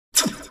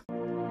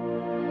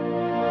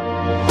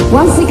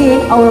Once again,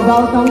 our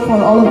welcome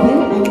for all of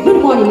you and good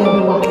morning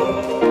everyone.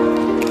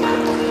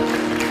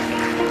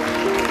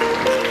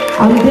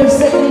 I'm dear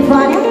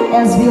Stefania,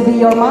 as will be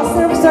your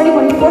master of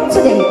ceremony for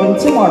today and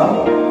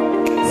tomorrow.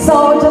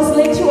 So just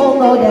let you all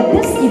know that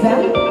this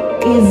event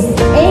is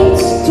aimed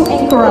to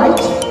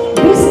encourage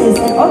business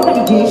and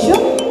organization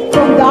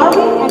from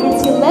Darwun and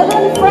its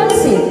 11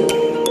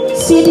 friendship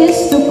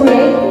cities to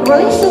create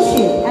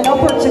relationship and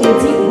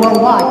opportunity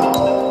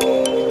worldwide.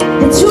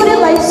 The today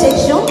live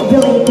section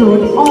will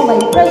include online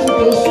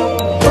presentation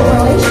for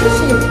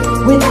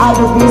relationship with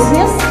other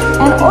business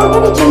and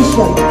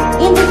organization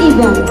in the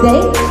event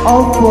day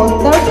or for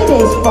 30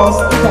 days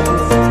post-event.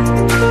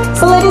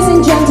 So ladies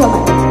and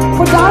gentlemen,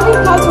 for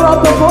Darwun cultural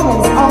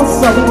performance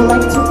also we would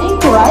like to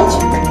encourage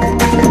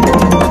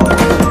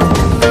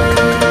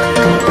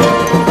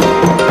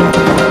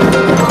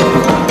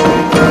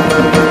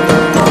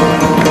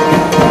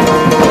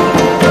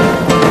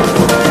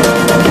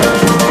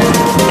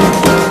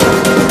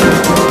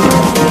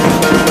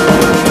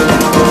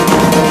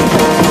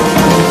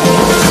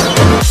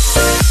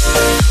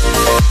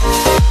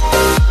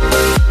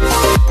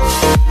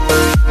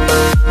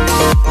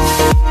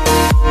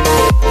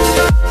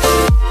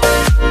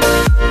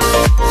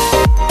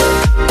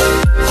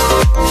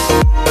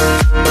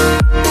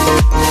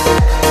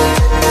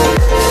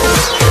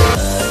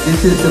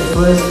This is the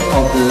first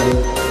of the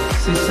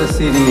sister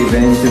city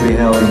event to be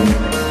held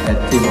at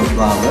Timor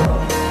Plaza,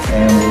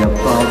 and we are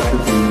proud to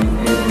be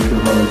able to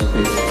host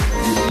it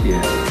this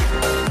year.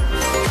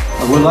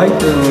 I would like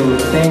to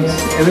thank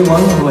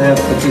everyone who have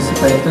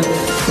participated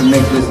to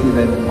make this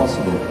event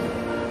possible.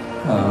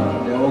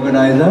 The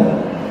organizer,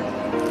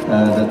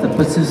 the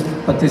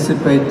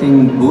participating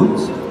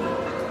booths,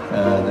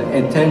 the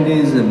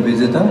attendees and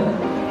visitors,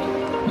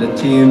 the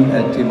team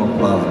at Timor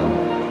Plaza.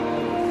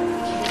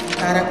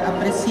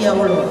 Aprecia a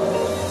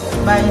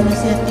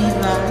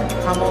iniciativa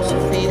famosa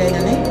feira e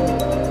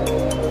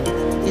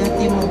a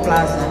Timor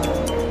Plaza.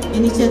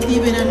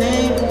 Iniciativa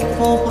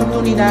foi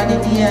oportunidade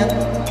de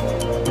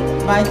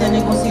vai ter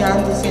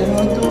negociante ser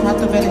muito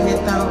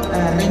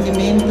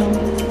rendimento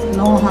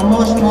não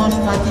ramos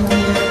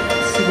fatinha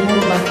seguro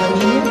para a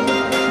família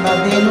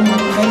babelo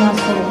muito bem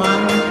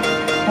humano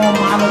com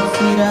malo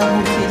feira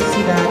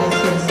universidade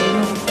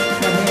serceno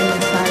também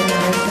mensagem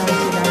nessa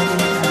cidade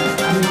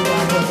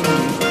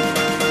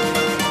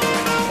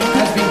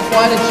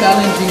quite a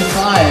challenging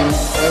time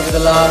over the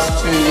last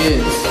 2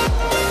 years.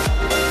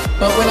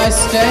 But when I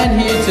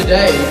stand here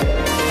today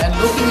and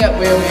looking at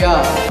where we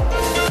are,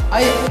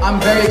 I'm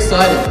very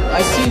excited.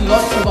 I see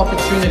lots of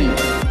opportunity.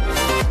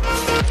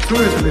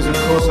 Tourism is of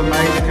course a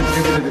major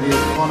contributor to the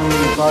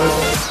economy both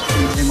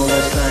in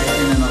Timor-Leste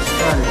and in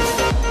Australia.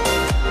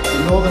 The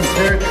Northern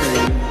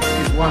Territory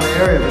is one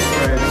area of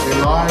Australia that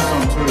relies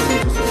on tourism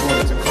to support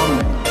its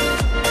economy.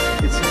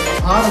 It's a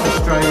part of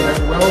Australia that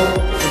is well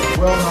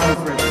known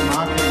for its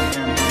marketing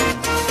campaigns.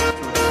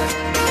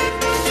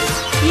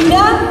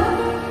 Ina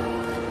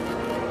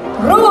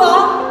Rua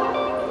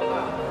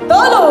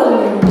Tolu.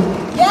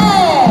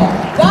 Yeah!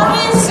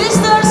 Darwun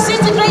Sister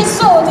City Great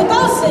Show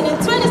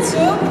 2022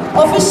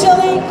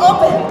 officially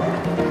open.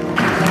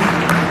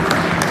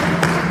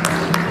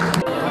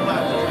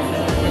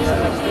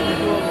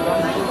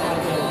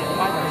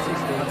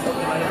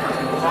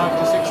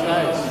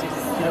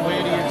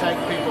 Where do you take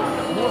people?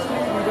 Mostly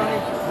we run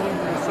it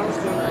in some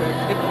store.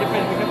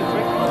 Depending on the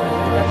trip.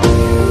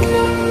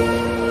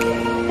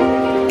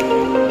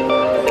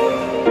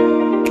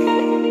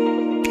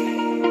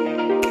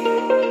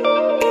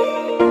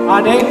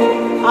 Adik,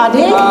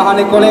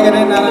 hani kolega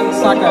ni naran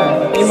saka.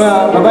 Ima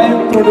babai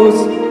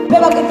produce.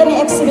 Pela que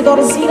tem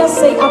exibidor Zira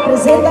se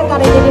apresenta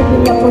cara ele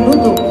punya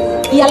produto.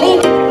 E ali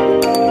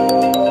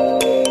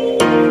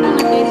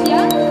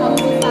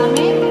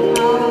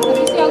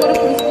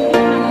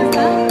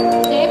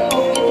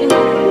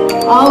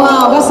oh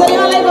wow, gostaria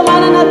de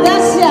levar a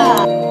Natasha.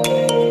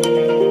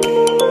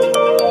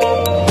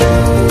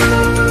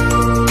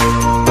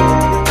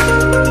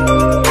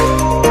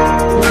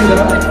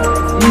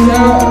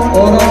 Ina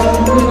orang